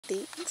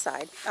the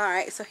inside. All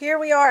right, so here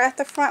we are at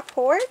the front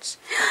porch.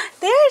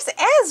 There's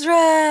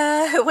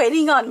Ezra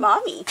waiting on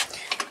mommy.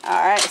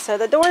 All right, so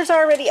the door's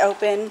already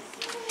open.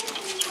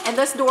 And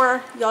this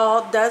door,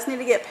 y'all, does need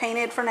to get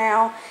painted for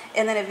now.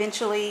 And then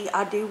eventually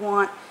I do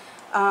want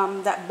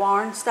that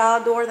barn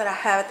style door that I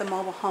have at the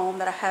mobile home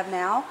that I have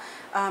now.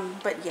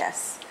 But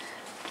yes.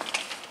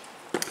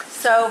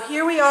 So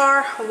here we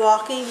are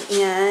walking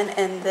in,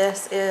 and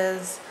this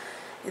is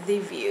the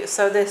view.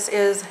 So this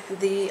is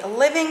the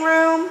living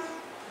room.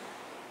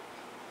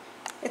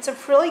 It's a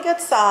really good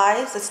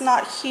size. It's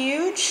not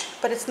huge,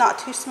 but it's not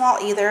too small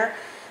either.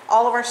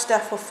 All of our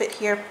stuff will fit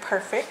here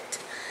perfect.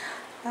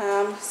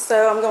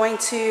 So I'm going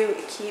to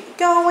keep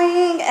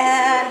going,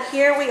 and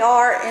here we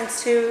are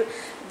into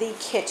the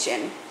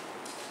kitchen.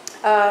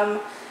 I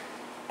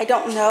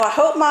don't know. I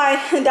hope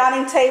my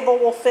dining table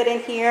will fit in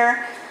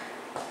here,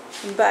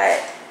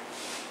 but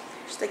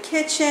there's the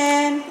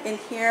kitchen. In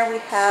here we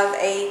have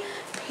a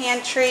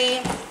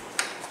pantry.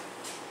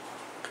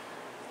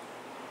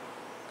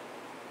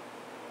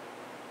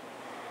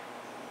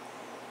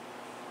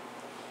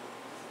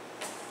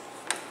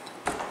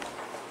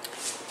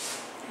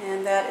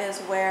 And that is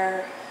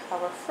where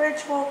our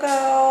fridge will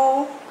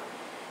go.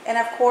 And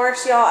of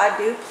course, y'all, I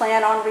do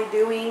plan on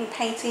redoing,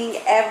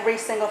 painting every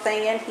single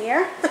thing in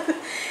here.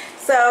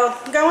 So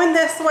going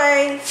this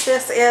way,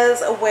 this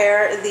is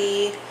where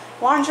the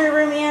laundry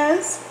room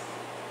is.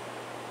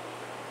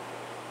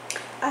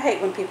 I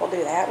hate when people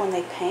do that, when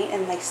they paint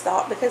and they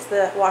stop because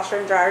the washer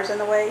and dryer is in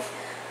the way.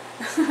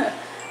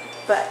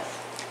 But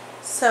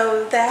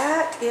so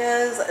that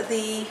is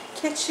the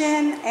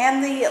kitchen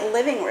and the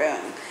living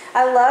room.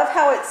 I love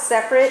how it's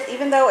separate.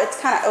 Even though it's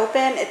kind of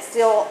open, it's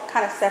still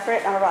kind of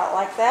separate. I'm about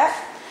like that.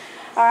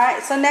 All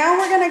right, so now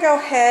we're going to go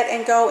ahead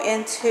and go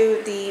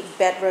into the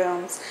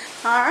bedrooms.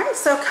 All right,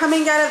 so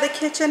coming out of the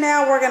kitchen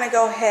now, we're going to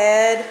go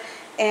ahead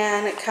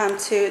and come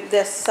to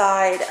this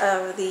side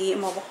of the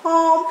mobile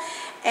home.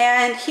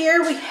 And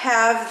here we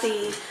have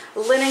the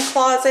linen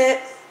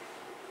closet.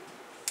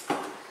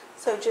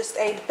 So just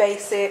a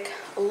basic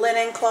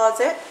linen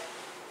closet.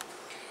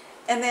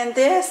 And then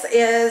this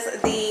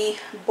is the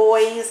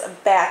boys'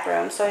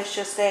 bathroom. So it's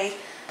just a, it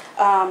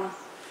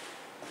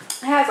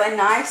has a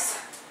nice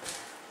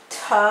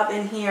tub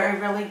in here, a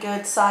really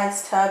good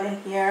sized tub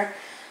in here.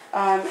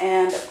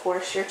 And of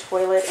course your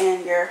toilet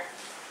and your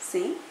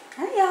sink.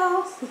 Hi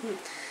y'all.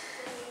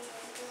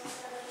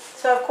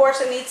 So of course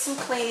it needs some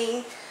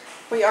cleaning.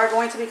 We are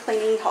going to be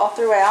cleaning all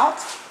throughout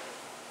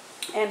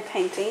and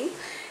painting.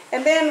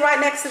 And then right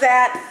next to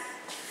that,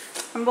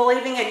 I'm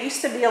believing it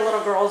used to be a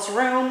little girl's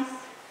room.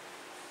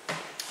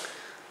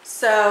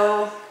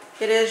 So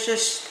it is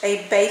just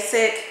a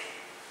basic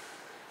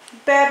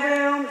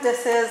bedroom.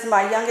 This is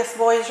my youngest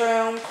boy's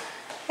room.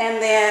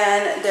 And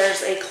then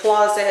there's a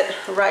closet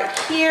right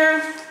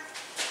here.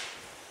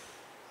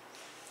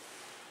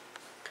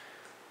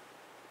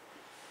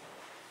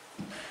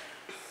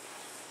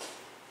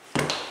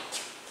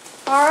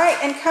 All right,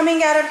 and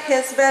coming out of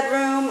his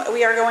bedroom,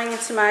 we are going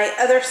into my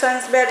other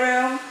son's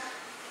bedroom.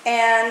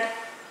 And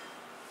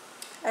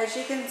as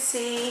you can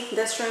see,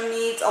 this room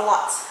needs a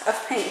lot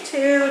of paint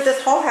too.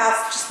 This whole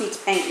house just needs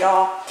paint,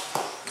 y'all.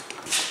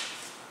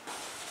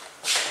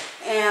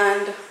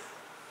 And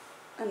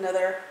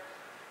another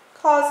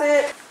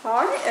closet.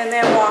 All right, and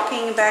then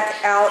walking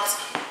back out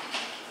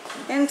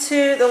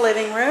into the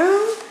living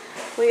room,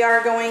 we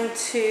are going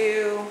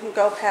to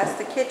go past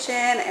the kitchen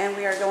and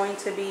we are going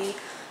to be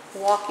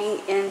walking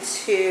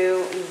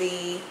into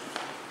the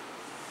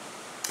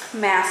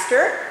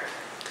master.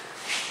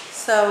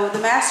 So the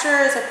master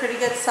is a pretty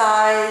good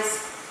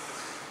size.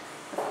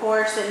 Of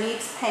course, it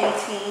needs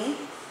painting.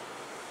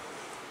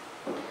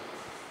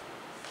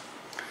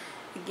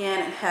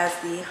 Again, it has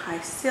the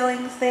high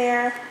ceilings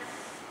there.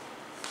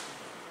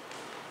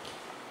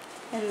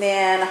 And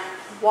then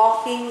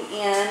walking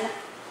in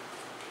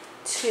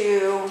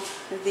to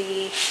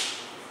the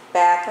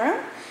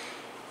bathroom.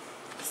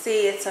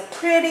 See, it's a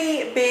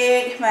pretty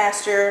big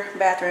master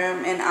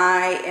bathroom and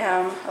I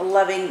am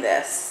loving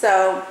this.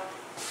 So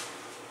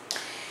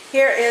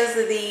here is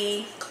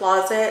the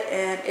closet,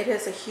 and it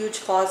is a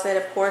huge closet.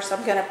 Of course,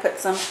 I'm going to put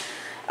some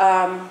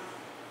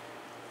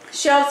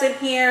shelves in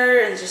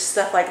here and just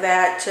stuff like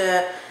that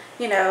to,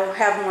 you know,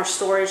 have more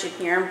storage in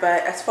here.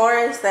 But as far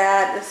as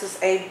that, this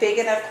is a big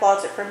enough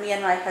closet for me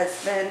and my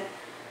husband.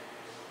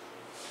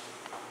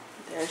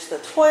 There's the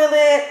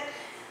toilet,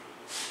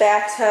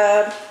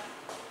 bathtub,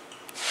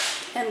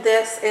 and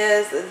this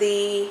is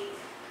the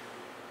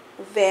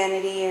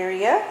vanity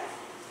area.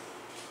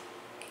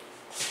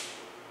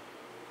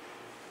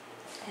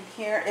 And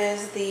here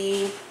is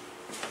the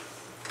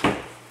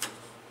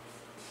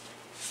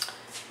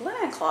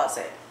linen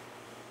closet.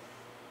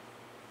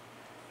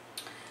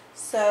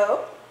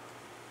 So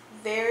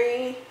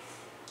very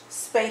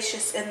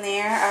spacious in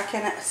there. I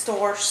can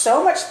store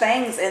so much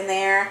things in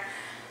there.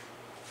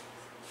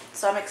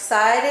 So I'm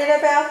excited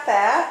about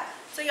that.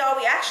 So y'all,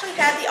 we actually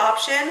had the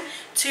option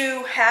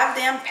to have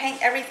them paint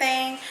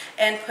everything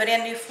and put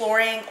in new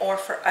flooring, or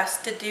for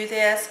us to do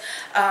this.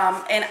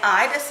 And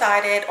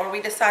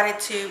we decided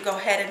to go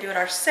ahead and do it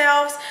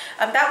ourselves.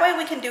 That way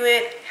we can do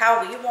it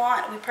how we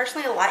want. We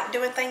personally like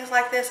doing things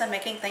like this and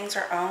making things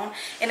our own.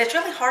 And it's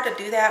really hard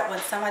to do that when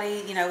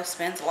somebody, you know,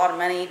 spends a lot of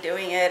money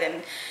doing it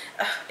and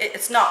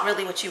it's not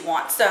really what you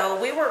want. So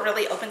we were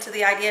really open to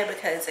the idea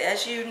because,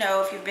 as you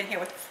know, if you've been here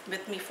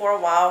with me for a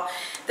while,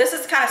 this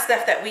is the kind of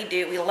stuff that we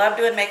do. We love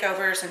doing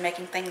makeovers and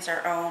making things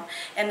our own.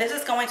 And this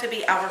is going to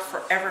be our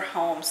forever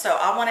home. So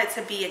I want it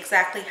to be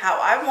exactly how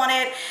I want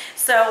it.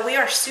 So we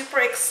are super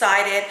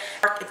excited.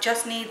 It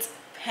just needs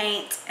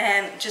paint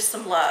and just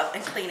some love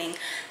and cleaning.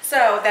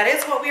 So that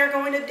is what we are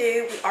going to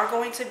do. We are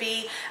going to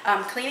be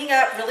cleaning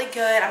up really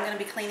good. I'm going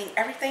to be cleaning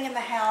everything in the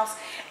house,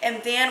 and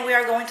then we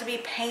are going to be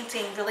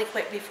painting really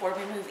quick before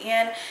we move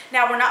in.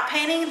 Now, we're not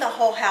painting the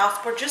whole house.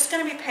 We're just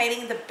going to be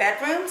painting the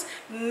bedrooms,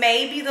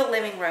 maybe the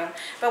living room,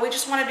 but we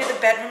just want to do the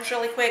bedrooms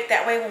really quick.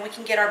 That way when we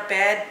can get our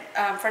bed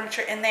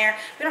furniture in there,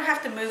 we don't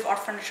have to move our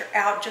furniture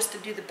out just to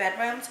do the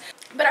bedrooms.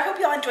 But I hope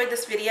y'all enjoyed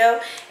this video,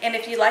 and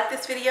if you like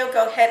this video,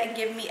 go ahead and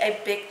give me a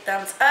big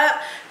thumbs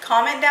up.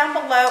 Comment down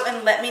below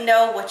and let me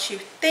know what you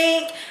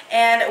think,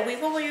 and we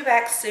will be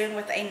back soon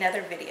with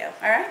another video.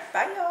 All right,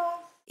 bye y'all.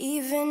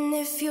 Even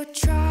if you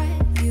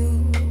tried,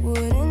 you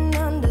wouldn't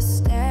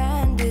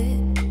understand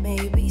it.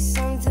 Maybe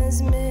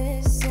something's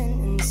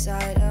missing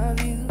inside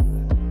of you.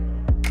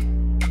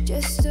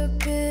 Just a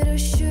bit of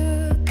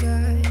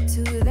sugar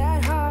to that